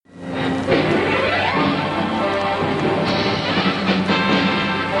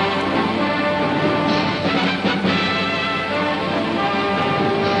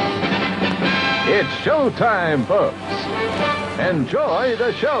showtime, folks. Enjoy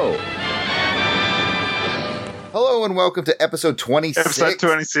the show. Hello and welcome to episode 26. Episode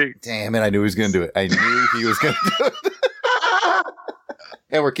 26. Damn it, I knew he was going to do it. I knew he was going to do it.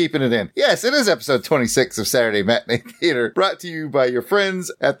 And we're keeping it in. Yes, it is episode 26 of Saturday Matinee Theater, brought to you by your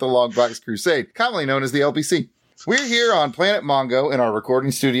friends at the Longbox Crusade, commonly known as the LBC. We're here on Planet Mongo in our recording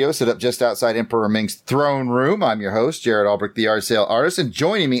studio set up just outside Emperor Ming's throne room. I'm your host, Jared Albrecht, the Art Sale Artist, and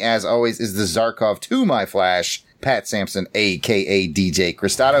joining me, as always, is the Zarkov to my Flash, Pat Sampson, a.k.a. DJ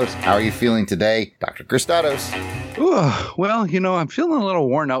Christados. How are you feeling today, Dr. Christados? Well, I'm feeling a little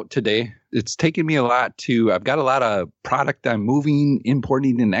worn out today. It's taken me a lot I've got a lot of product I'm moving,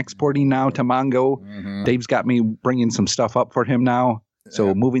 importing, and exporting now to Mongo. Mm-hmm. Dave's got me bringing some stuff up for him now.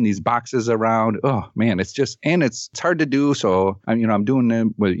 So moving these boxes around, oh man, it's hard to do. So I'm doing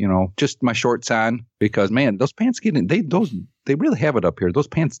them with, just my shorts on because man, those pants they really have it up here. Those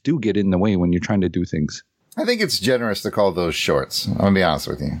pants do get in the way when you're trying to do things. I think it's generous to call those shorts. I'm going to be honest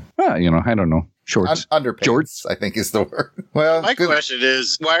with you. Well, I don't know. Shorts. Underpants, Jorts, I think is the word. Well, my question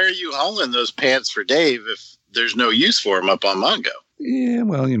is, why are you hauling those pants for Dave if there's no use for them up on Mongo? Yeah,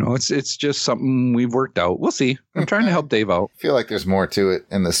 well, it's just something we've worked out. We'll see. I'm trying to help Dave out. I feel like there's more to it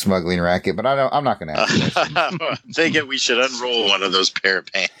in the smuggling racket, but I'm not going to ask. I'm thinking we should unroll one of those pair of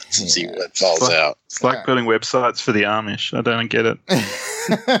pants and see what falls out. It's like building websites for the Amish. I don't get it.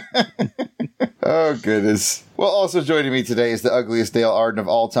 Oh, goodness. Well, also joining me today is the ugliest Dale Arden of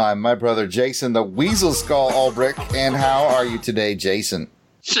all time, my brother Jason, the Weasel Skull Albrecht. And how are you today, Jason?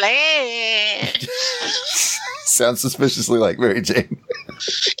 Flash. Sounds suspiciously like Mary Jane.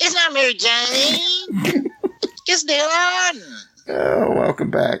 It's not Mary Jane. It's Dale Arden. Oh,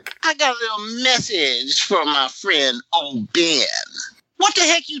 welcome back. I got a little message for my friend old Ben. What the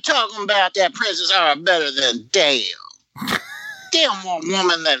heck you talking about that Princess Aura better than Dale? Dale more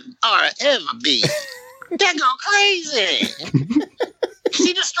woman than Aura ever be. That girl crazy.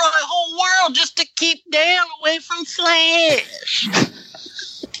 She destroyed a whole world just to keep Dale away from Flash.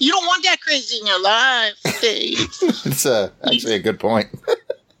 You don't want that crazy in your life, Dave. It's actually a good point.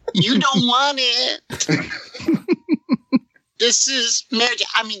 You don't want it. This is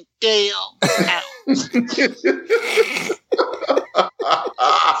Dale.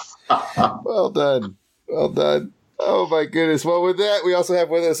 Well done. Well done. Oh, my goodness. Well, with that, we also have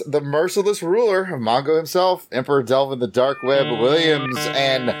with us the merciless ruler of Mongo himself, Emperor Delvin the Dark Web Williams.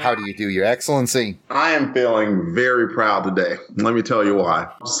 And how do you do, Your Excellency? I am feeling very proud today. Let me tell you why.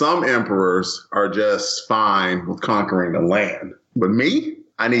 Some emperors are just fine with conquering the land. But me,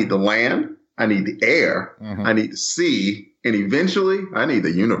 I need the land, I need the air, I need the sea, and eventually, I need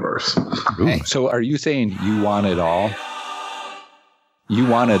the universe. Ooh, so are you saying you want it all? You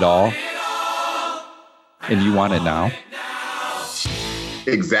want it all? And you want it now?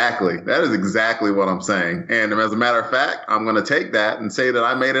 Exactly. That is exactly what I'm saying. And as a matter of fact, I'm going to take that and say that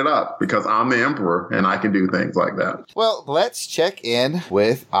I made it up because I'm the emperor and I can do things like that. Well, let's check in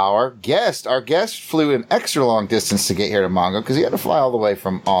with our guest. Our guest flew an extra long distance to get here to Mongo because he had to fly all the way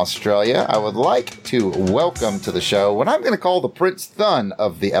from Australia. I would like to welcome to the show what I'm going to call the Prince Thun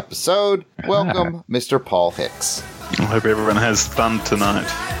of the episode. Welcome, Mr. Paul Hicks. I hope everyone has fun tonight.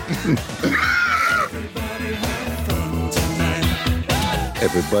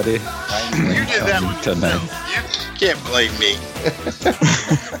 Everybody, you did that one tonight. You can't blame me.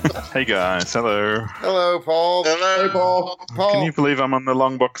 Hey guys, hello. Hello, Paul. Hello, Hey, Paul. Can you believe I'm on the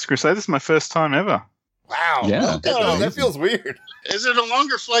Longbox Crusade? This is my first time ever. Wow. Yeah. That feels weird. Is it a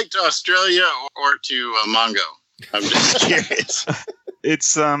longer flight to Australia or to Mongo? I'm just curious.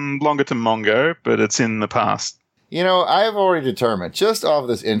 It's longer to Mongo, but it's in the past. I have already determined, just off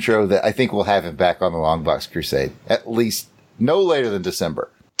this intro, that I think we'll have him back on the Longbox Crusade, at least no later than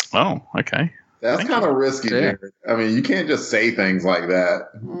December. Oh, okay. That's kind of risky, Jared. I mean, you can't just say things like that.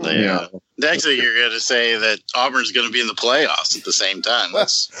 Yeah. Next thing you're going to say that Auburn's going to be in the playoffs at the same time.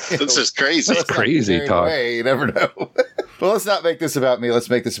 That's just crazy. That's crazy talk. You never know. Well, let's not make this about me. Let's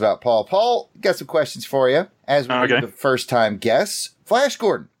make this about Paul. Paul, got some questions for you. As we do the first-time guests, Flash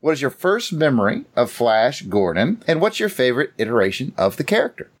Gordon. What is your first memory of Flash Gordon, and what's your favorite iteration of the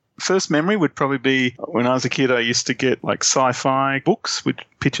character? First memory would probably be when I was a kid, I used to get like sci-fi books with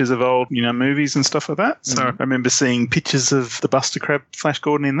pictures of old, movies and stuff like that. So I remember seeing pictures of the Buster Crab Flash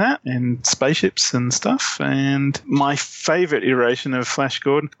Gordon in that and spaceships and stuff. And my favorite iteration of Flash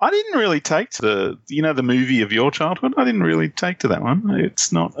Gordon, I didn't really take to the movie of your childhood. I didn't really take to that one.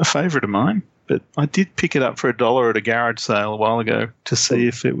 It's not a favorite of mine. but I did pick it up for $1 at a garage sale a while ago to see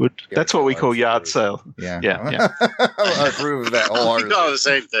if it would. That's what we call yard sale. Yeah. Yeah. I approve of that We wholeheartedly. call it the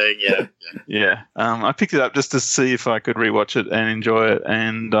same thing, yeah. Yeah. I picked it up just to see if I could rewatch it and enjoy it.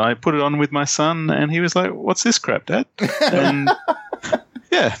 And I put it on with my son, and he was like, "What's this crap, Dad?" And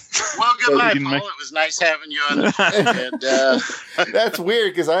yeah. Well, goodbye, didn't Paul. make- It was nice having you on the show. And, That's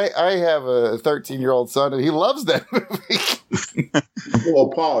weird because I have a 13-year-old son and he loves that movie. Well,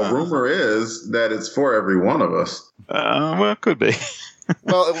 Paul, rumor is that it's for every one of us. Well, it could be.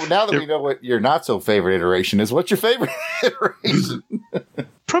 Well, now that we know what your not so favorite iteration is, what's your favorite iteration?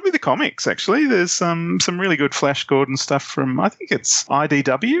 Probably the comics, actually. There's some really good Flash Gordon stuff from, I think it's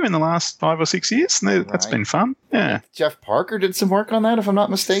IDW in the last 5 or 6 years. And that's Right. been fun. Yeah. Jeff Parker did some work on that, if I'm not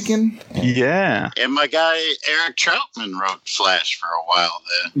mistaken. Yeah. and my guy, Eric Troutman, wrote Flash for a while.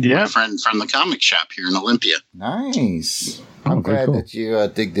 My Yeah. friend from the comic shop here in Olympia. Nice. Oh, I'm very glad cool. that you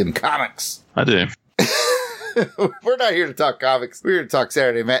dig them comics. I do. We're not here to talk comics. We're here to talk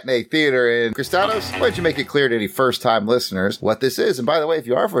Saturday Matinee Theater. And Christanos, why don't you make it clear to any first-time listeners what this is? And by the way, if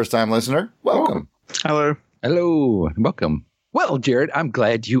you are a first-time listener, welcome. Hello. Hello, and welcome. Well, Jared, I'm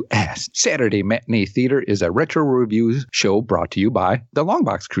glad you asked. Saturday Matinee Theater is a retro reviews show brought to you by the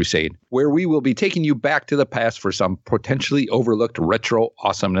Longbox Crusade, where we will be taking you back to the past for some potentially overlooked retro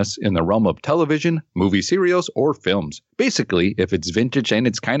awesomeness in the realm of television, movie serials, or films. Basically, if it's vintage and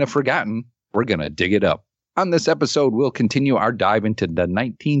it's kind of forgotten, we're going to dig it up. On this episode, we'll continue our dive into the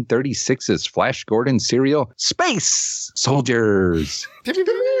 1936's Flash Gordon serial, Space Soldiers.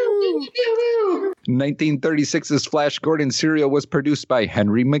 1936's Flash Gordon serial was produced by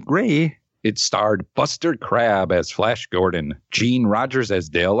Henry McRae. It starred Buster Crabbe as Flash Gordon, Gene Rogers as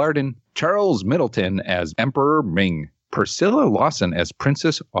Dale Arden, Charles Middleton as Emperor Ming, Priscilla Lawson as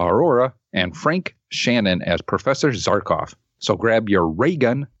Princess Aurora, and Frank Shannon as Professor Zarkov. So grab your ray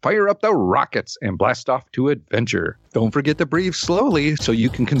gun, fire up the rockets, and blast off to adventure. Don't forget to breathe slowly so you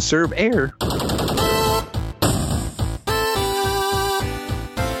can conserve air.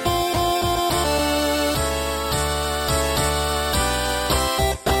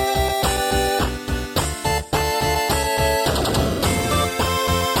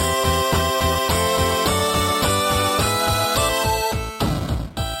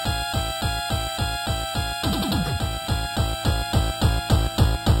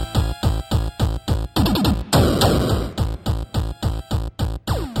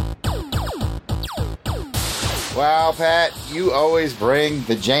 Wow, Pat, you always bring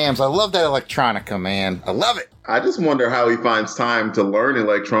the jams. I love that electronica, man. I love it. I just wonder how he finds time to learn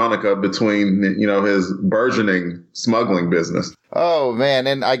electronica between, his burgeoning smuggling business. Oh, man.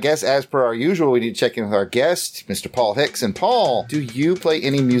 And I guess as per our usual, we need to check in with our guest, Mr. Paul Hicks. And Paul, do you play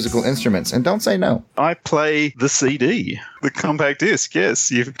any musical instruments? And don't say no. I play the CD, the compact disc. Yes.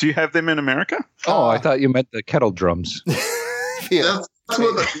 Do you have them in America? Oh, I thought you meant the kettle drums. Yeah.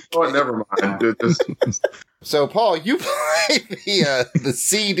 That's what never mind. So, Paul, you play the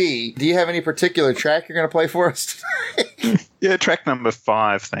CD. Do you have any particular track you're going to play for us tonight? Yeah, track number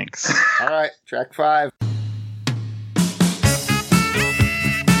 5, thanks. All right, track 5.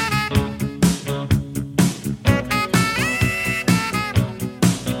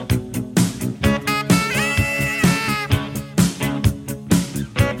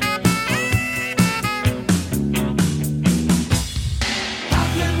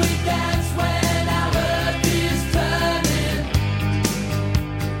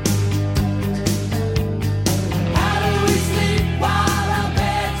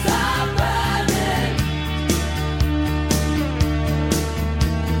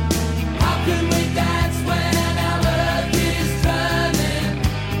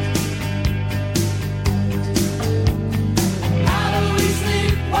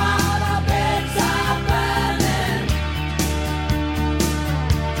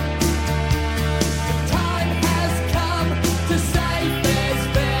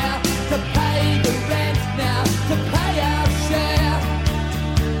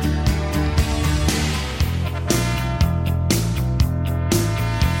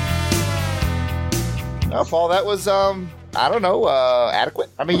 Well, Paul, that was, adequate.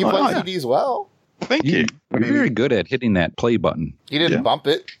 I mean, you Oh, play yeah. CDs well. Thank you. You're very good at hitting that play button. You didn't Yeah. bump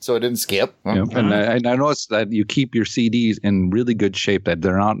it, so it didn't skip. You know? And I noticed that you keep your CDs in really good shape, that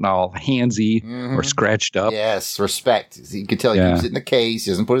they're not all handsy or scratched up. Yes, respect. You can tell he Yeah. keeps it in the case.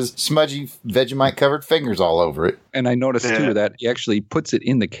 He doesn't put his smudgy Vegemite-covered fingers all over it. And I noticed, Yeah. too, that he actually puts it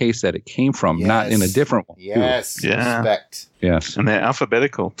in the case that it came from, not in a Yes. different one. too. Yes, Yeah. respect. Yes. And they're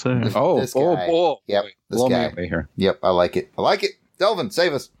alphabetical, too. Oh, This oh, guy. oh. Yep, this Blow me guy. away here. Yep, I like it. I like it. Delvin,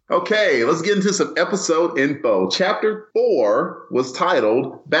 save us. Okay, let's get into some episode info. Chapter 4 was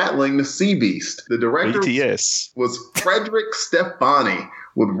titled Battling the Sea Beast. The director BTS. was Frederick Stefani,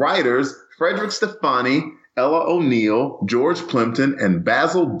 with writers Frederick Stefani, Ella O'Neill, George Plimpton, and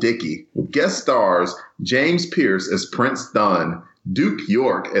Basil Dickey, with guest stars James Pierce as Prince Thun, Duke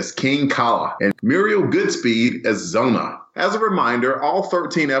York as King Kala, and Muriel Goodspeed as Zona. As a reminder, all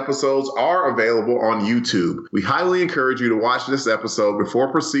 13 episodes are available on YouTube. We highly encourage you to watch this episode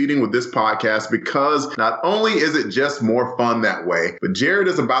before proceeding with this podcast because not only is it just more fun that way, but Jared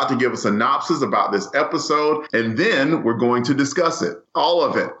is about to give a synopsis about this episode, and then we're going to discuss it. All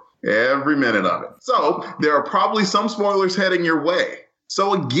of it. Every minute of it. So there are probably some spoilers heading your way.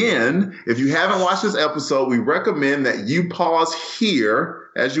 So again, if you haven't watched this episode, we recommend that you pause here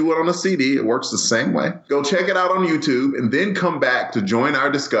as you would on a CD. It works the same way. Go check it out on YouTube and then come back to join our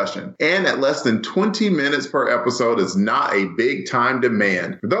discussion. And at less than 20 minutes per episode is not a big time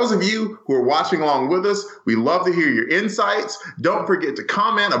demand. For those of you who are watching along with us, we love to hear your insights. Don't forget to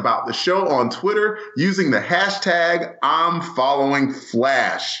comment about the show on Twitter using the hashtag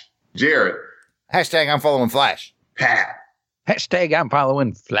 #I'mFollowingFlash. Jared. Hashtag I'm following Flash. Pat. Hashtag I'm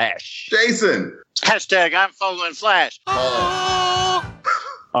following Flash. Jason. Hashtag I'm following Flash.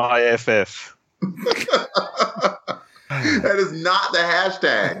 IFF. That is not the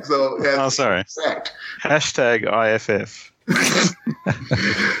hashtag. So that's sorry. correct. Hashtag IFF.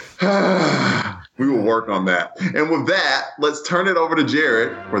 We will work on that. And with that, let's turn it over to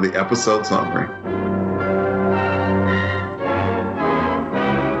Jared for the episode summary.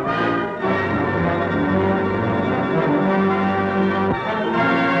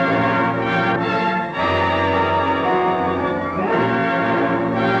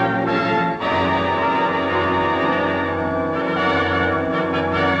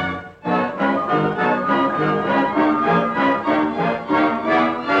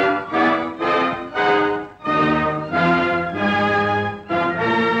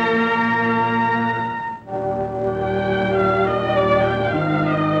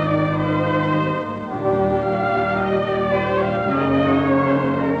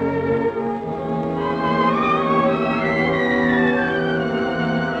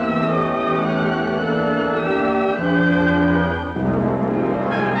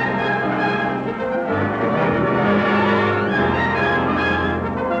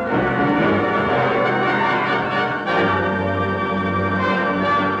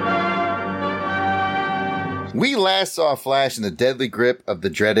 We last saw Flash in the deadly grip of the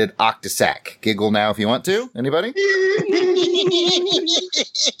dreaded Octasack. Giggle now if you want to. Anybody?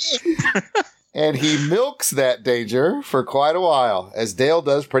 And he milks that danger for quite a while, as Dale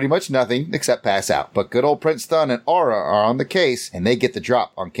does pretty much nothing except pass out. But good old Prince Thun and Aura are on the case, and they get the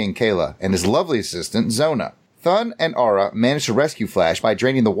drop on King Kala and his lovely assistant, Zona. Thun and Aura manage to rescue Flash by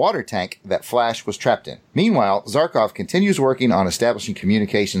draining the water tank that Flash was trapped in. Meanwhile, Zarkov continues working on establishing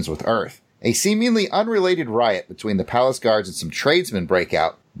communications with Earth. A seemingly unrelated riot between the palace guards and some tradesmen break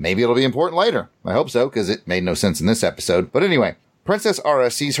out. Maybe it'll be important later. I hope so, because it made no sense in this episode. But anyway, Princess Aura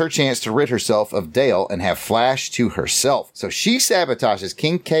sees her chance to rid herself of Dale and have Flash to herself. So she sabotages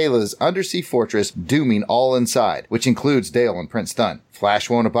King Kala's undersea fortress, dooming all inside, which includes Dale and Prince Thun. Flash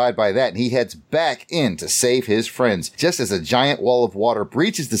won't abide by that, and he heads back in to save his friends, just as a giant wall of water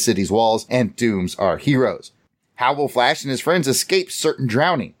breaches the city's walls and dooms our heroes. How will Flash and his friends escape certain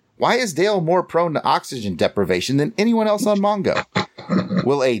drowning? Why is Dale more prone to oxygen deprivation than anyone else on Mongo?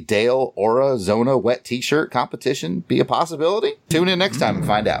 Will a Dale, Aura, Zona wet t-shirt competition be a possibility? Tune in next time and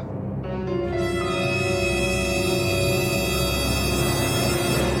find out.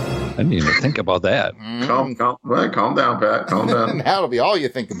 I didn't even think about that. Calm down, Pat. Calm down. That'll be all you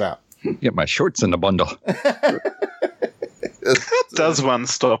think about. Get my shorts in the bundle. Does one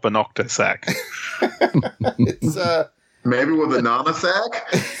stop an Octasack? It's, Maybe with a Nana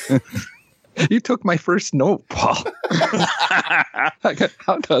sack? You took my first note, Paul.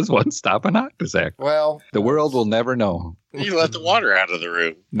 How does one stop an Octasack? well, The world will never know. You let the water out of the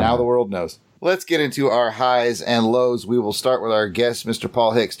room. now the world knows. Let's get into our highs and lows. We will start with our guest, Mr.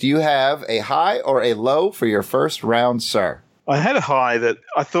 Paul Hicks. Do you have a high or a low for your first round, sir? I had a high that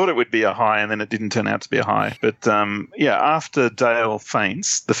I thought it would be a high, and then it didn't turn out to be a high. But after Dale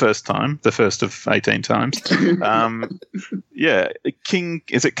faints the first time, the first of 18 times, King,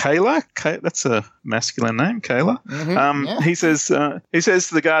 is it Kala? That's a masculine name, Kayla. Yeah. He says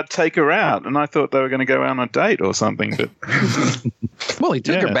to the guard, "Take her out," and I thought they were going to go on a date or something, but Well, he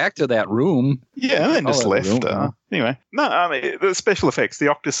took her back to that room. yeah, and then just left. Room, Anyway, no, I mean the special effects, the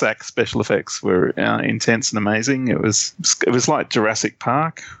Octosac special effects were intense and amazing. It was like Jurassic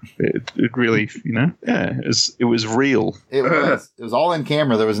Park. It really, it was real. It was all in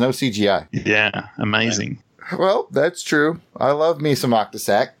camera. There was no CGI. Yeah, amazing. Well, that's true. I love me some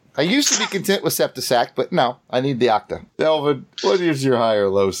Octosac. I used to be content with Septisac, but no, I need the Octa. Delvin, what is your high or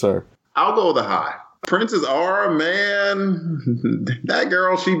low, sir? I'll go with the high. Princess Aura, man, that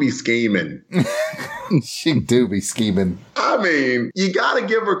girl, she be scheming. She do be scheming. I mean, you got to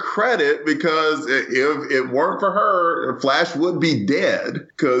give her credit because if it weren't for her, Flash would be dead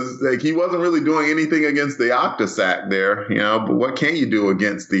because he wasn't really doing anything against the Octosac there, But what can you do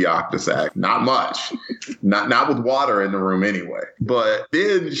against the Octosac? Not much. Not with water in the room anyway. But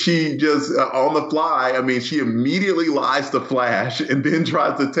then she just on the fly. I mean, she immediately lies to Flash and then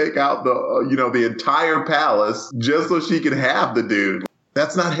tries to take out the entire palace just so she can have the dude.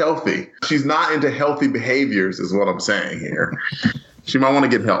 That's not healthy. She's not into healthy behaviors is what I'm saying here. She might want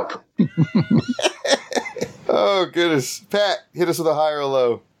to get help. Oh, goodness. Pat, hit us with a high or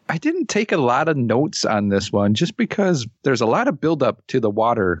low. I didn't take a lot of notes on this one just because there's a lot of buildup to the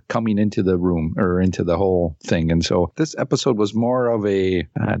water coming into the room or into the whole thing. And so this episode was more of a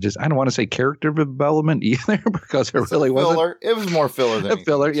I don't want to say character development either because it really wasn't. Filler. It was more filler than a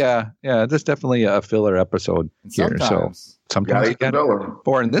filler. Yeah. This definitely a filler episode here. So sometimes you got to,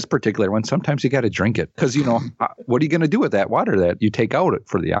 or in this particular one, sometimes you got to drink it because, what are you going to do with that water that you take out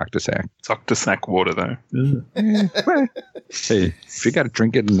for the Octosac? It's Octosac water, though. Hey, if you got to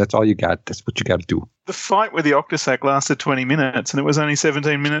drink it and that's all you got, that's what you got to do. The fight with the Octosac lasted 20 minutes and it was only a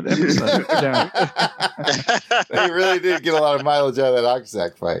 17-minute episode. They really did get a lot of mileage out of that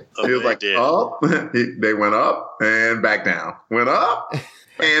Octosac fight. He was like, up. They went up and back down. Went up.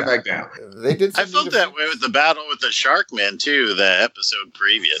 And back down. They did. I felt that way with the battle with the Sharkmen too. The episode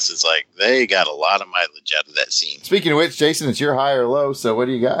previous, it's like they got a lot of mileage out of that scene. Speaking of which, Jason, it's your high or low. So what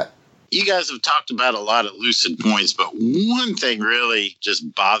do you got? You guys have talked about a lot of lucid points, but one thing really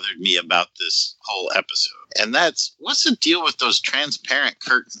just bothered me about this whole episode, and that's what's the deal with those transparent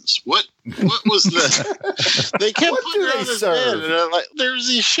curtains? What was the? They kept putting it on his bed, and there's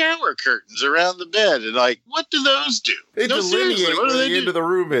these shower curtains around the bed, and what do those do? They delineate where the end of the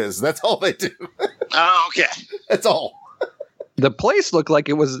room is. That's all they do. Oh, okay. That's all. The place looked like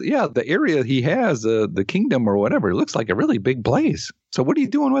it was, the area he has, the kingdom or whatever. It looks like a really big place. So what are you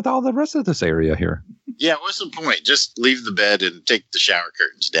doing with all the rest of this area here? Yeah, what's the point? Just leave the bed and take the shower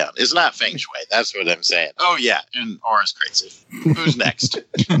curtains down. It's not feng shui. That's what I'm saying. Oh, yeah, and Aura's crazy. Who's next?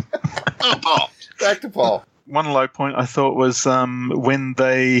 Oh, Paul. Back to Paul. One low point I thought was when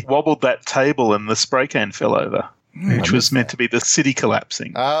they wobbled that table and the spray can fell over. Which was meant to be the city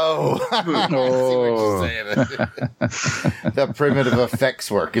collapsing. Oh, I see what you're saying. The primitive effects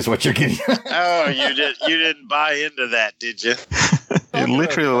work is what you're getting. Oh, you didn't buy into that, did you? It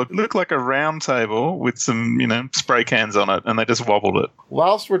literally looked like a round table with some, spray cans on it, and they just wobbled it.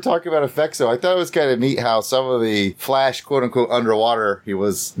 Whilst we're talking about effects, though, I thought it was kind of neat how some of the Flash, quote unquote, underwater, he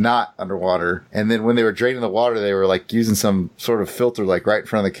was not underwater. And then when they were draining the water, they were using some sort of filter, right in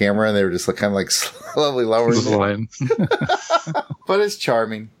front of the camera, and they were just kind of slowly lowering it. But it's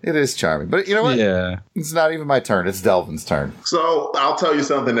charming. It is charming. But you know what? Yeah. It's not even my turn. It's Delvin's turn. So I'll tell you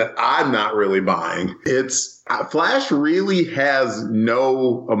something that I'm not really buying. Flash really has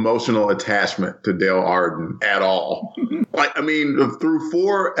no emotional attachment to Dale Arden at all. Through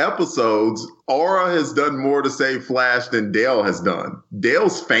 4 episodes, Aura has done more to save Flash than Dale has done.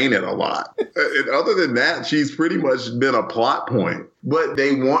 Dale's fainted a lot. And other than that, she's pretty much been a plot point. But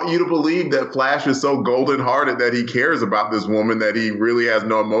they want you to believe that Flash is so golden-hearted that he cares about this woman that he really has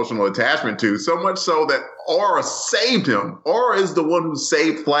no emotional attachment to. So much so that Aura saved him. Aura is the one who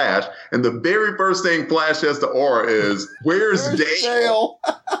saved Flash. And the very first thing Flash says to Aura is, where's Dale?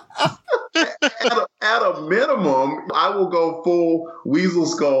 At a minimum, I will go full Weasel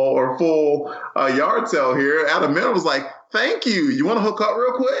Skull or full Yard Sale here. At a minimum, it's like, thank you. You want to hook up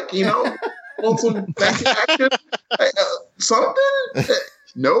real quick? Want some fancy action? Something?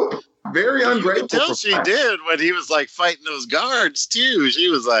 Nope. Very ungrateful. You can tell she did when he was fighting those guards too. She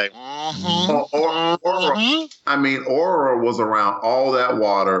was like, Aura was around all that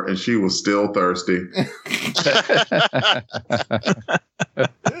water and she was still thirsty.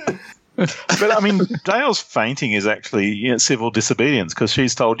 But I mean, Dale's fainting is actually civil disobedience because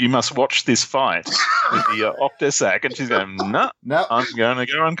she's told you must watch this fight with the Octasac, and she's going, no, I'm going to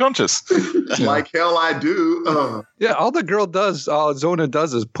go unconscious. Like hell I do. Yeah, all the girl does, all Zona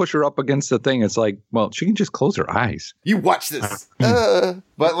does is push her up against the thing. It's like, well, she can just close her eyes. You watch this.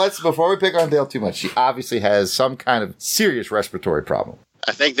 But before we pick on Dale too much, she obviously has some kind of serious respiratory problem.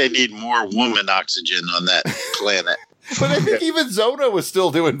 I think they need more woman oxygen on that planet. But I think even Zona was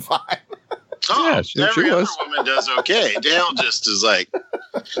still doing fine. Oh, Yeah, every she other was. woman does okay. Dale just is like,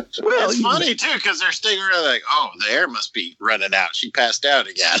 Well, it's funny too because they're sticking around like, oh, the air must be running out. She passed out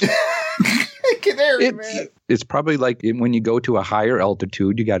again. Canary, man. It's probably like when you go to a higher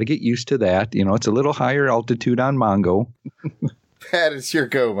altitude, you got to get used to that. You know, it's a little higher altitude on Mongo. Pat, it's your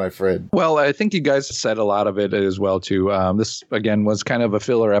go, my friend. Well, I think you guys said a lot of it as well, too. This, again, was kind of a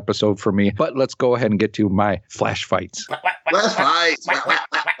filler episode for me. But let's go ahead and get to my Flash fights. Let's fight.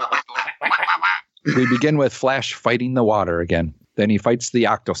 We begin with Flash fighting the water again. Then he fights the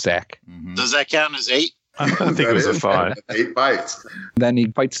Octosac. Does that count as 8? I think it was a 5. 8 fights. Then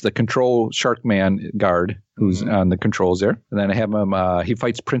he fights the Control Sharkman guard, who's on the controls there. And then I have him, he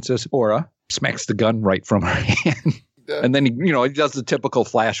fights Princess Aura, smacks the gun right from her hand. And then he does the typical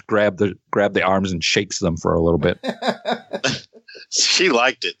Flash grab the arms and shakes them for a little bit. She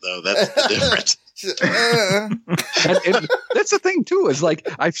liked it though. That's the difference. and that's the thing too. Is like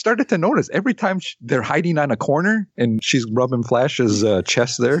I've started to notice every time they're hiding on a corner and she's rubbing Flash's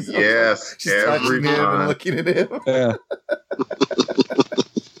chest there. Yes, She's every touching him and time. looking at him. Yeah.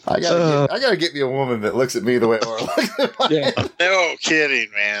 I gotta get me a woman that looks at me the way Aura looks at me. Yeah. No kidding,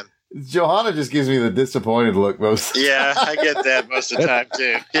 man. Johanna just gives me the disappointed look most. Yeah, I get that most of the time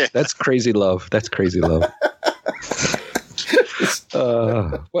too. Yeah. That's crazy love. That's crazy love.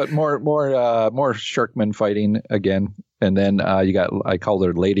 What more Sharkman fighting again, and then I called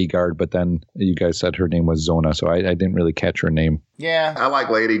her Lady Guard, but then you guys said her name was Zona, so I didn't really catch her name. Yeah. I like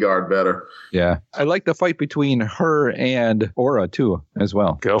Lady Guard better. Yeah, I like the fight between her and Aura too, as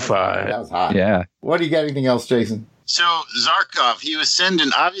well. Go fight. That was hot. Yeah, What do you got? Anything else, Jason? So Zarkov, he was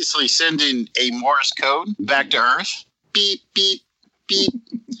obviously sending a Morse code back to Earth. Beep, beep, beep.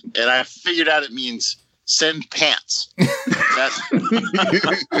 And I figured out it means send pants. That's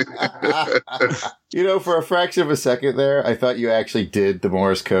For a fraction of a second there, I thought you actually did the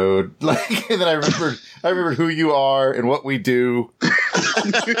Morse code. And then I remembered who you are and what we do.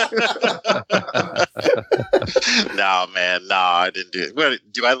 No, man. No, I didn't do it. What,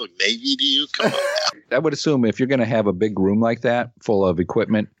 do I look Navy to you? Come on now. I would assume if you're going to have a big room like that full of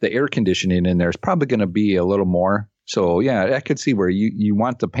equipment, the air conditioning in there is probably going to be a little more. So, yeah, I could see where you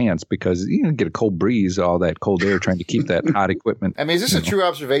want the pants because you get a cold breeze, all that cold air trying to keep that hot equipment. I mean, is this a true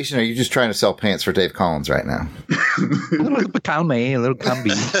observation, or are you just trying to sell pants for Dave Collins right now? A little column A, a little column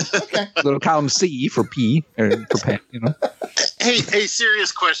B, a little column C for P, or for pants, Hey,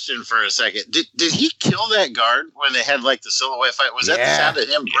 serious question for a second. Did he kill that guard when they had like the silhouette fight? Was that the sound of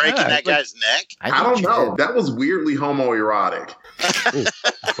him breaking that guy's neck? I don't know. That was weirdly homoerotic.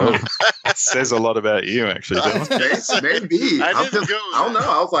 It says a lot about you, actually, doesn't it? Maybe. I I didn't go. don't know.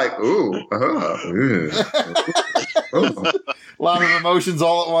 I was like, ooh. A lot of emotions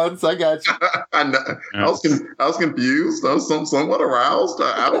all at once. I got you. I know. I was confused. I was somewhat aroused.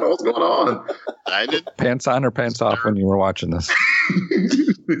 I don't know what's going on. I did. Pants on or pants off when you were watching this?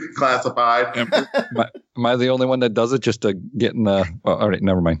 Classified. Am I the only one that does it just to get in the... Oh, all right,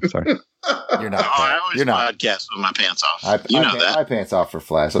 never mind. Sorry. You're not. I always You're not. podcast with my pants off. I that. pants off for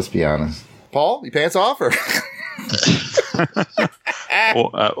Flash. Let's be honest. Paul, you pants off or?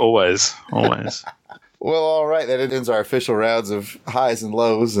 Always. Well, all right. That ends our official rounds of highs and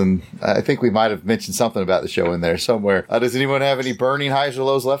lows, and I think we might have mentioned something about the show in there somewhere. Does anyone have any burning highs or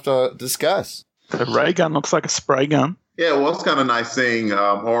lows left to discuss? The ray gun looks like a spray gun. Yeah, well, it's kind of nice seeing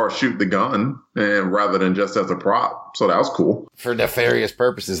Aura shoot the gun and rather than just as a prop. So that was cool. For nefarious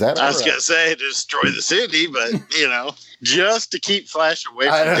purposes. I was going to say destroy the city, but, just to keep Flash away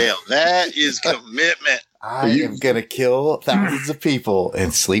from Dale. That is commitment. I am going to kill thousands of people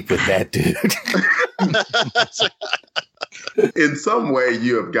and sleep with that dude. In some way,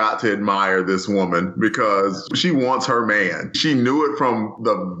 you have got to admire this woman because she wants her man. She knew it from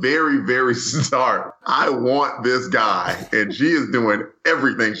the very, very start. I want this guy. And she is doing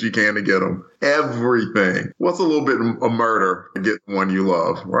everything she can to get him. Everything. What's a little bit of murder to get the one you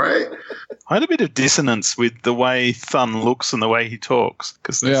love, right? I had a bit of dissonance with the way Thun looks and the way he talks.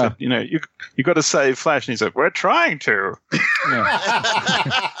 Because they said, you got to save Flash. And he's like, we're trying to.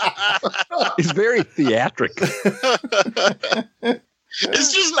 He's very theatrical.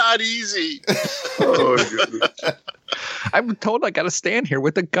 It's just not easy. Oh, goodness. I'm told I got to stand here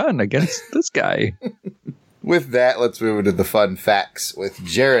with a gun against this guy. With that, let's move into the fun facts with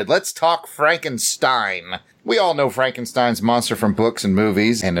Jared. Let's talk Frankenstein. We all know Frankenstein's monster from books and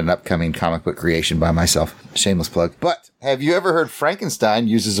movies and an upcoming comic book creation by myself. Shameless plug. But have you ever heard Frankenstein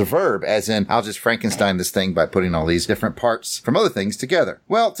used as a verb, as in, I'll just Frankenstein this thing by putting all these different parts from other things together?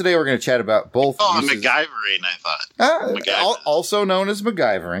 Well, today we're going to chat about both uses. MacGyvering, I thought. Also known as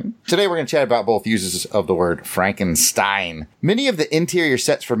MacGyvering. Today we're going to chat about both uses of the word Frankenstein. Many of the interior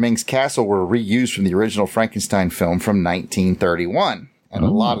sets for Ming's castle were reused from the original Frankenstein film from 1931. And a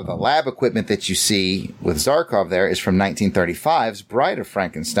lot of the lab equipment that you see with Zarkov there is from 1935's Bride of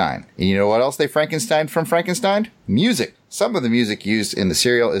Frankenstein. And you know what else they Frankenstein from Frankenstein? Music. Some of the music used in the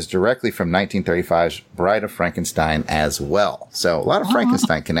serial is directly from 1935's Bride of Frankenstein as well. So a lot of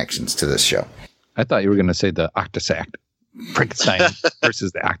Frankenstein connections to this show. I thought you were going to say the Octasact. Frankenstein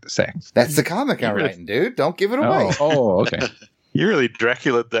versus the Octasact. That's the comic I'm writing, dude. Don't give it away. Oh, okay. You really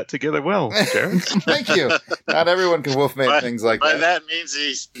Draculaed that together well, Jared. Thank you. Not everyone can Wolfman things like that. That means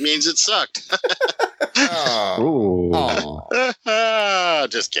it sucked.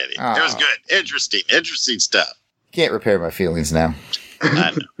 Just kidding. It was good. Interesting stuff. Can't repair my feelings now.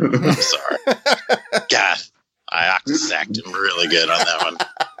 I know. I'm sorry. God, I octasacked him really good on that one.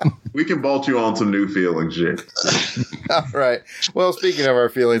 We can bolt you on some new feelings, Jake. All right. Well, speaking of our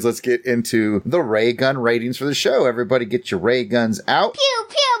feelings, let's get into the ray gun ratings for the show. Everybody get your ray guns out. Pew,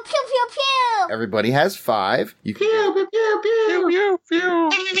 pew, pew, pew, pew. Everybody has 5. You can Pew, pew, pew, pew.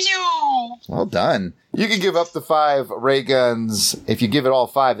 Well done. You can give up to 5 ray guns. If you give it all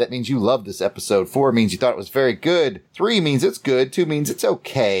 5, that means you love this episode. 4 means you thought it was very good. 3 means it's good. 2 means it's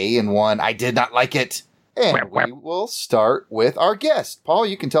okay. And 1, I did not like it. And we will start with our guest. Paul,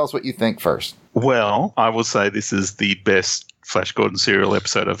 you can tell us what you think first. Well, I will say this is the best Flash Gordon serial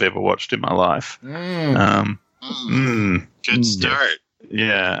episode I've ever watched in my life. Good start.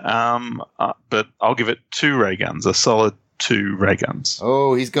 Yeah. But I'll give it 2 ray guns, a solid 2 ray guns.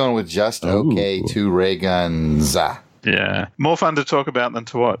 Oh, he's going with just okay. 2 ray guns. Yeah. More fun to talk about than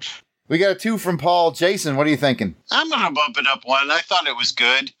to watch. We got a 2 from Paul. Jason, what are you thinking? I'm going to bump it up 1. I thought it was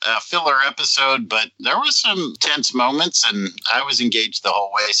good. A filler episode, but there was some tense moments, and I was engaged the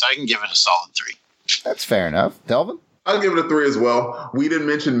whole way, so I can give it a solid 3. That's fair enough. Delvin? I'll give it a 3 as well. We didn't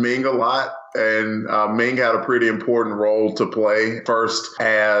mention Ming a lot, and Ming had a pretty important role to play. First,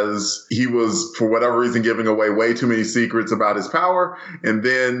 as he was, for whatever reason, giving away way too many secrets about his power, and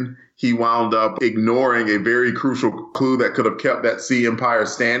then he wound up ignoring a very crucial clue that could have kept that sea empire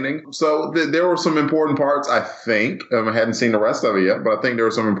standing. So there were some important parts, I think. I hadn't seen the rest of it yet, but I think there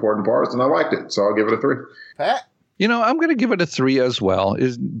were some important parts, and I liked it. So I'll give it a 3. Pat? You know, I'm going to give it a 3 as well.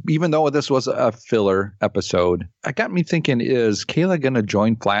 Even though this was a filler episode, it got me thinking, is Kayla going to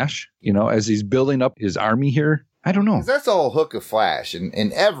join Flash, as he's building up his army here? I don't know. 'Cause that's the whole hook of Flash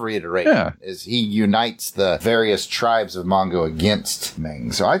in every iteration is he unites the various tribes of Mongo against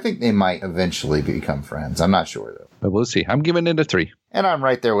Ming. So I think they might eventually become friends. I'm not sure, though. But we'll see. I'm giving it a 3. And I'm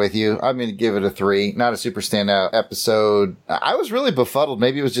right there with you. I'm going to give it a 3. Not a super standout episode. I was really befuddled.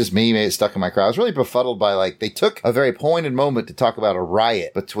 Maybe it was just me. Maybe it stuck in my craw. I was really befuddled by, they took a very pointed moment to talk about a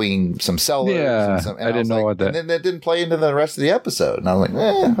riot between some sellers. Yeah, and I didn't know what that. And then that didn't play into the rest of the episode. And I was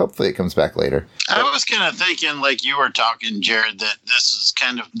like, hopefully it comes back later. I was kind of thinking, like you were talking, Jared, that this is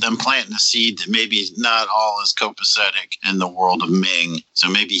kind of them planting a seed that maybe is not all as copacetic in the world of Ming. So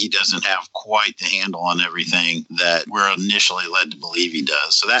maybe he doesn't have quite the handle on everything that we're initially led to believe he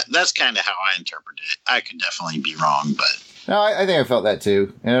does. So that's kind of how I interpret it. I could definitely be wrong, but no, I think I felt that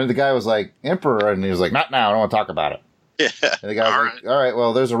too. And the guy was like, Emperor, and he was like, not now, I don't want to talk about it. Yeah. And the guy was like, all right,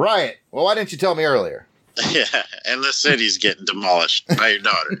 well, there's a riot. Well, why didn't you tell me earlier? Yeah, and the city's getting demolished by your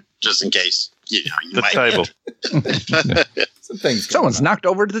daughter, just in case. You the table. Some things. Someone's knocked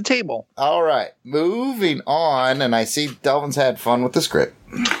over to the table. All right, moving on, and I see Delvin's had fun with the script.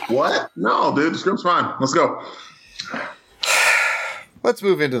 What? No, dude, the script's fine. Let's go. Let's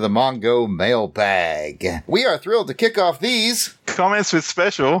move into the Mongo mailbag. We are thrilled to kick off these comments with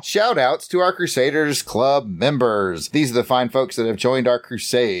special shout outs to our Crusaders Club members. These are the fine folks that have joined our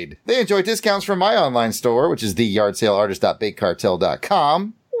crusade. They enjoy discounts from my online store, which is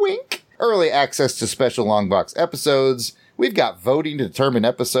theyardsaleartist.bigcartel.com. Wink. Early access to special long box episodes. We've got voting to determine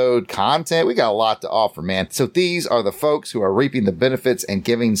episode content. We got a lot to offer, man. So these are the folks who are reaping the benefits and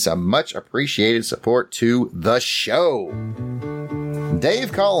giving some much appreciated support to the show.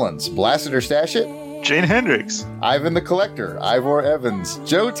 Dave Collins, Blasted or Stash It, Gene Hendricks, Ivan the Collector, Ivor Evans,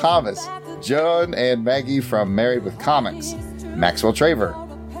 Joe Thomas, John and Maggie from Married with Comics, Maxwell Traver,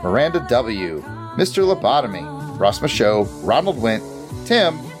 Miranda W., Mr. Lobotomy, Ross Michaud, Ronald Went,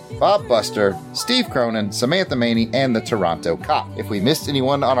 Tim, Bob Buster, Steve Cronin, Samantha Maney, and the Toronto Cop. If we missed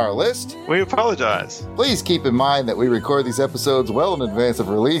anyone on our list, We apologize. please keep in mind that we record these episodes well in advance of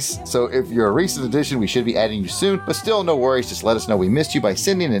release, so if you're a recent addition, we should be adding you soon, but still no worries, just let us know we missed you by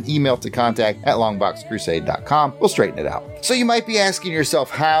sending an email to contact@longboxcrusade.com. We'll straighten it out. So you might be asking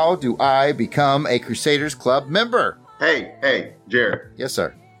yourself, how do I become a Crusaders Club member? Hey, Jared. Yes,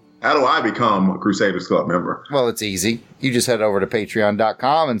 sir. How do I become a Crusaders Club member? Well, it's easy. You just head over to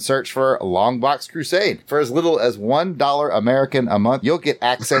patreon.com and search for Longbox Crusade. For as little as $1 American a month, you'll get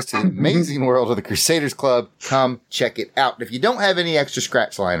access to the amazing world of the Crusaders Club. Come check it out. If you don't have any extra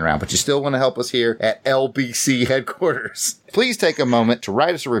scratch lying around, but you still want to help us here at LBC headquarters, please take a moment to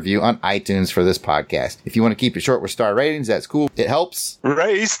write us a review on iTunes for this podcast. If you want to keep it short with star ratings, that's cool. It helps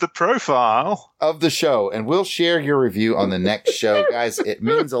Raise the profile. of the show, and we'll share your review on the next show. Guys, it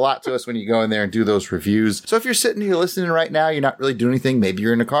means a lot to us when you go in there and do those reviews. So if you're sitting here listening right now, you're not really doing anything, maybe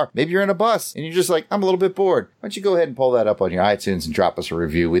you're in a car, maybe you're in a bus, and you're just like, I'm a little bit bored. Why don't you go ahead and pull that up on your iTunes and drop us a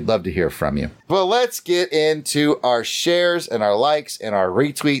review? We'd love to hear from you. Well, let's get into our shares and our likes and our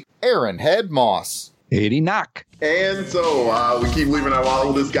retweet. Aaron Head Moss. 80 knock. And so we keep leaving our wall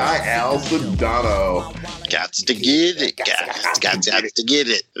with this guy, Al Sedano. Gots to get it, guys. Gots to get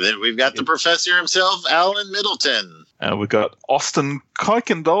it. Then we've got the professor himself, Alan Middleton. We've got Austin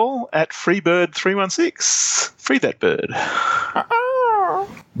Kuykendall at Freebird316. Free that bird.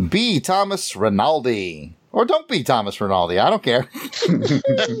 B. Thomas Rinaldi. Or don't be Thomas Rinaldi. I don't care.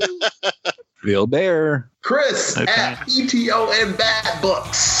 Bill Bear. Chris Okay. at PTO and Bad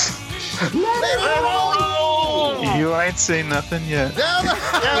Books. You ain't seen nothing yet.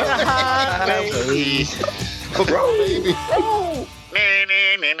 Baby. Bro, baby.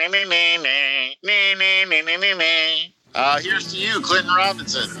 Here's to you, Clinton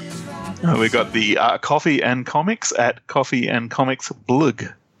Robinson. We got the Coffee and Comics at Coffee and Comics Blug.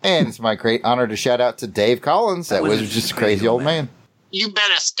 And it's my great honor to shout out to Dave Collins. That wizard's just a crazy old man. You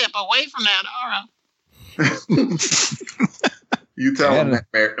better step away from that aura. You tell him,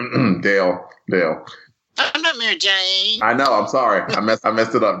 Dale. I'm not Mary Jane. I know. I'm sorry. I messed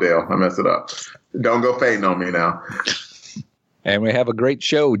it up, Dale. I messed it up. Don't go fading on me now. And we have a great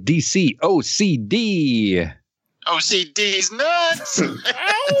show, DC OCD. OCD's nuts.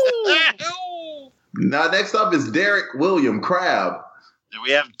 Now, next up is Derek William Crabb. Then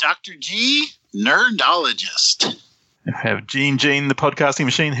we have Dr. G, Nerdologist. We have Gene, the podcasting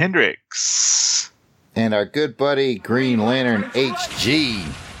machine, Hendrix. And our good buddy, Green Lantern HG.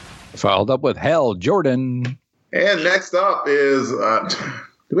 Followed up with Hal Jordan. And next up is,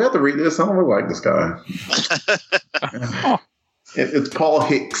 do we have to read this? I don't really like this guy. It's Paul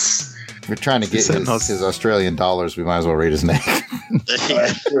Hicks. We're trying to get his Australian dollars. We might as well read his name.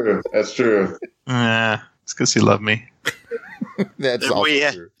 That's true. That's true. It's because you love me. That's also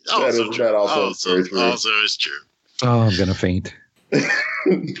true. That also is true. Oh, I'm going to faint.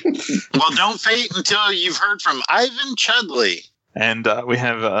 Well, don't faint until you've heard from Ivan Chudley. And we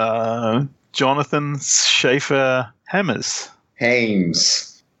have Jonathan Schaefer Hammers.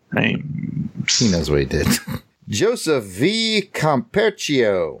 Hames. He knows what he did. Joseph V.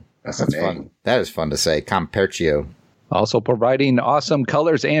 Compercio. That's fun. That is fun to say. Compercio. Also providing awesome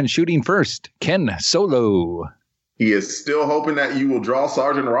colors and shooting first, Ken Solo. He is still hoping that you will draw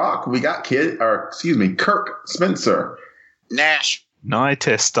Sergeant Rock. We got Kirk Spencer. Nash.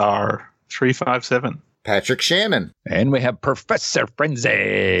 Nitestar 357. Patrick Shannon. And we have Professor Frenzy.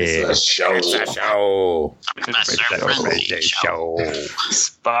 It's a show. Professor Show.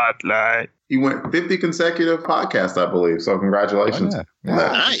 Spotlight. He went 50 consecutive podcasts, I believe. So congratulations. Oh, yeah.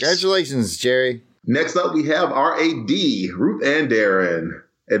 Nice. Congratulations, Jerry. Next up, we have RAD, Ruth and Darren,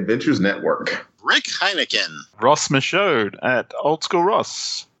 Adventures Network. Rick Heineken. Ross Michaud at Old School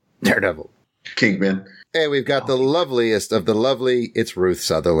Ross. Daredevil. Kingpin. And we've got the loveliest of the lovely. It's Ruth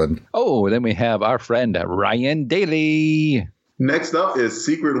Sutherland. Oh, then we have our friend Ryan Daly. Next up is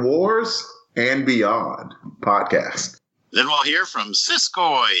Secret Wars and Beyond podcast. Then we'll hear from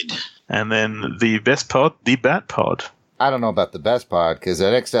Siskoid. And then the best pod, the Bat Pod. I don't know about the best pod, because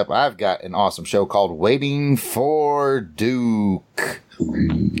next up I've got an awesome show called Waiting for Duke.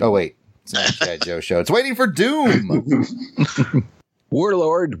 Oh, wait. It's not a Chad Joe show. It's Waiting for Doom.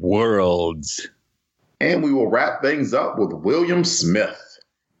 Warlord Worlds. And we will wrap things up with William Smith.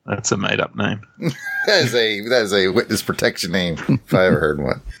 That's a made-up name. That is a witness protection name, if I ever heard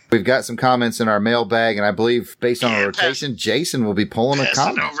one. We've got some comments in our mailbag, and I believe, based on our rotation, Jason will be pulling a Pass it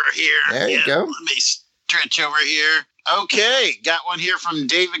comment. over here. There you go. Let me stretch over here. Okay, got one here from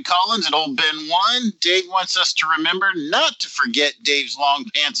David Collins at Old Ben 1. Dave wants us to remember not to forget Dave's Long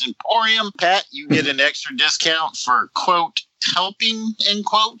Pants Emporium. Pat, you get an extra discount for, quote, helping, end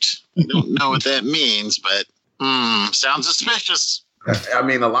quote. I don't know what that means, but sounds suspicious. I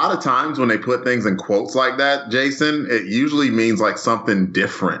mean, a lot of times when they put things in quotes like that, Jason, it usually means like something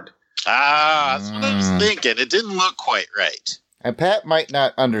different. That's what I was thinking. It didn't look quite right. And Pat might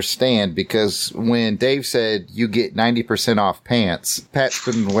not understand because when Dave said you get 90% off pants, Pat's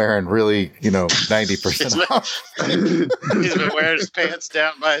been wearing really, 90% off. He's been wearing his pants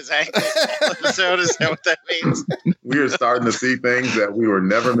down by his ankles all episode. Is that what that means? We are starting to see things that we were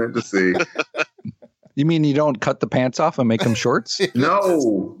never meant to see. You mean you don't cut the pants off and make them shorts?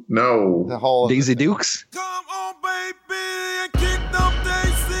 No. The whole Daisy Dukes? Come on, baby, and kick them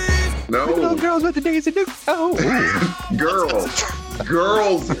daisies. No. Girls with the Daisy Dukes. Oh.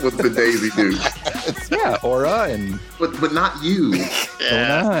 Girls with the Daisy Dukes. Yeah, Aura and But not you.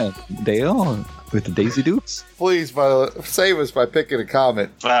 Ona and Dale with the Daisy Dukes. Please save us by picking a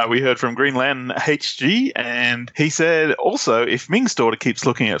comment. We heard from Green Lantern HG, and he said, also, if Ming's daughter keeps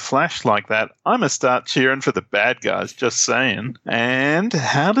looking at Flash like that, I'm going to start cheering for the bad guys, just saying. And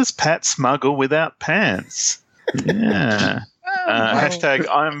how does Pat smuggle without pants? Yeah. Hashtag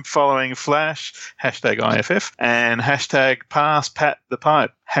I'm following Flash, hashtag IFF, and hashtag pass Pat the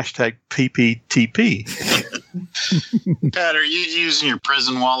pipe, hashtag PPTP. Pat, are you using your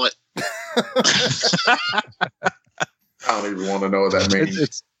prison wallet? I don't even want to know what that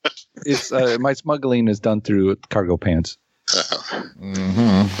means. It's my smuggling is done through cargo pants.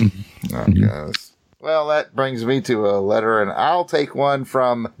 Yes. Well, that brings me to a letter, and I'll take one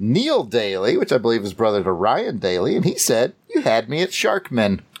from Neil Daly, which I believe is brother to Ryan Daly, and he said, "You had me at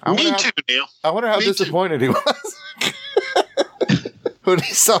Sharkman." Me too, Neil. I wonder how disappointed he was when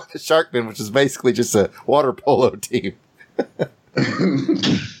he saw the Sharkman, which is basically just a water polo team.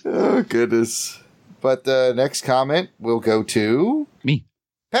 Oh, goodness. But the next comment will go to me.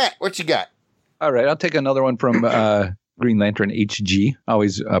 Pat, what you got? All right, I'll take another one from Green Lantern HG.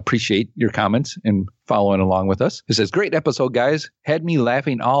 Always appreciate your comments and following along with us. It says, great episode, guys. Had me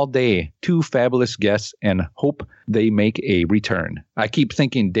laughing all day. 2 fabulous guests and hope they make a return. I keep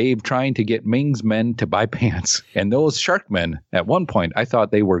thinking Dave trying to get Ming's men to buy pants. And those shark men, at one point, I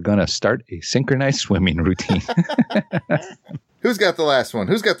thought they were going to start a synchronized swimming routine. Who's got the last one?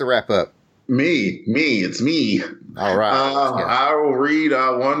 Who's got the wrap up? Me. It's me. All right. I will read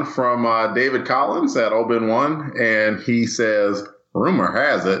one from David Collins at Open One, and he says, rumor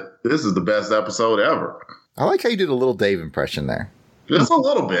has it, this is the best episode ever. I like how you did a little Dave impression there. Just a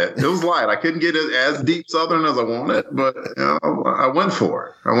little bit. It was light. I couldn't get it as deep Southern as I wanted, but I went for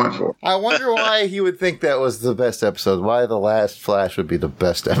it. I wonder why he would think that was the best episode. Why the last Flash would be the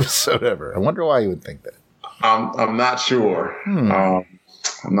best episode ever. I wonder why he would think that. I'm not sure.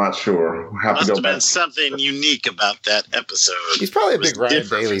 I'm not sure. Must have been something unique about that episode. He's probably a big Ryan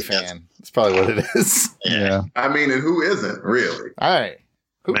Daly fan. That's probably what it is. Yeah. I mean, and who isn't, really? All right.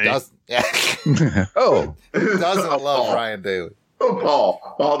 Who doesn't? Yeah. Who doesn't love Ryan Daly? Oh, Paul.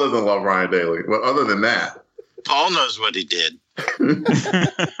 Paul doesn't love Ryan Daly. Well, other than that. Paul knows what he did. Do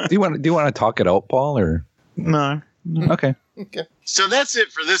you want to talk it out, Paul, or? No. Okay. So that's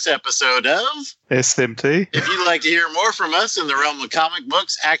it for this episode of SMT. If you'd like to hear more from us in the realm of comic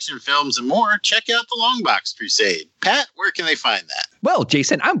books, action films, and more, check out the Longbox Crusade. Pat, where can they find that? Well,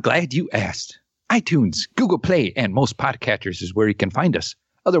 Jason, I'm glad you asked. iTunes, Google Play, and most podcatchers is where you can find us.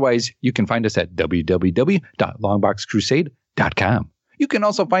 Otherwise, you can find us at www.longboxcrusade.com. You can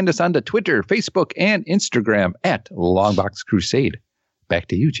also find us on the Twitter, Facebook, and Instagram at Longbox Crusade. Back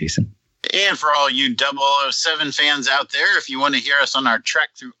to you, Jason. And for all you 007 fans out there, if you want to hear us on our trek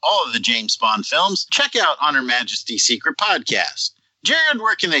through all of the James Bond films, check out On Her Majesty's Secret Podcast. Jared,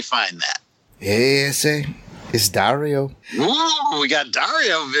 where can they find that? Yes, it's Dario. Ooh, we got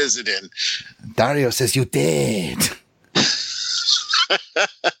Dario visiting. Dario says you did.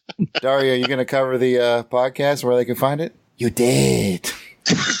 Dario, you going to cover the podcast where they can find it? You did.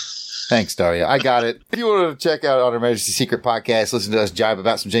 Thanks, Dario. I got it. If you want to check out On Her Majesty's Secret Podcast, listen to us jive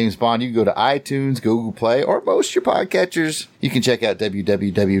about some James Bond, you can go to iTunes, Google Play, or most your podcatchers. You can check out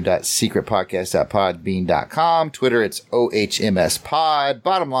www.secretpodcast.podbean.com. Twitter, it's OHMSPod.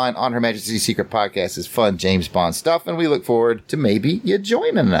 Bottom line, On Her Majesty's Secret Podcast is fun James Bond stuff, and we look forward to maybe you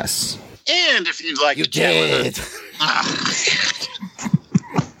joining us. And if you'd like to chat with us...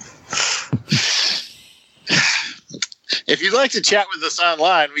 If you'd like to chat with us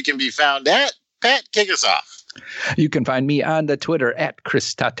online, we can be found at Pat, kick us off. You can find me on the Twitter at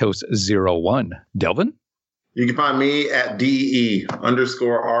Christatos01. Delvin? You can find me at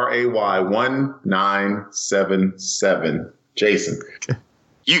DEE_RAY1977. Jason.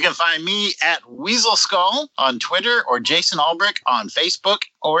 You can find me at Weasel Skull on Twitter or Jason Albrick on Facebook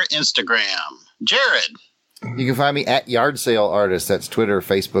or Instagram. Jared. You can find me at Yard Sale Artist. That's Twitter,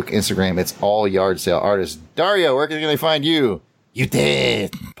 Facebook, Instagram. It's all Yard Sale Artist. Dario, where can they find you? You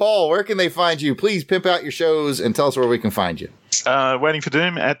did. Paul, where can they find you? Please pimp out your shows and tell us where we can find you. Waiting for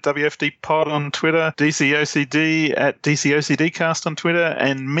Doom at WFD Pod on Twitter, DCOCD at DCOCDcast on Twitter,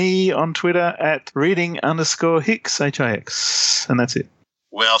 and me on Twitter at reading_Hicks, HIX. And that's it.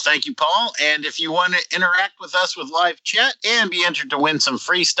 Well, thank you, Paul. And if you want to interact with us with live chat and be entered to win some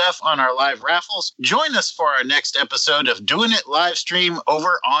free stuff on our live raffles, join us for our next episode of Doing It live stream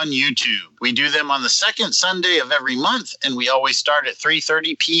over on YouTube. We do them on the second Sunday of every month, and we always start at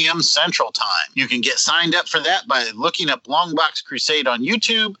 3:30 p.m. Central Time. You can get signed up for that by looking up Longbox Crusade on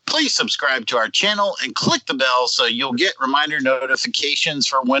YouTube. Please subscribe to our channel and click the bell so you'll get reminder notifications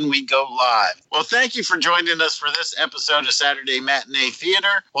for when we go live. Well, thank you for joining us for this episode of Saturday Matinee Theater.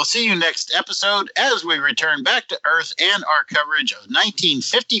 We'll see you next episode as we return back to Earth and our coverage of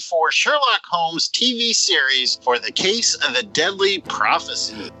 1954 Sherlock Holmes TV series for The Case of the Deadly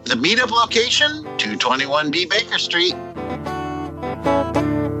Prophecy. The meetup location, 221B Baker Street.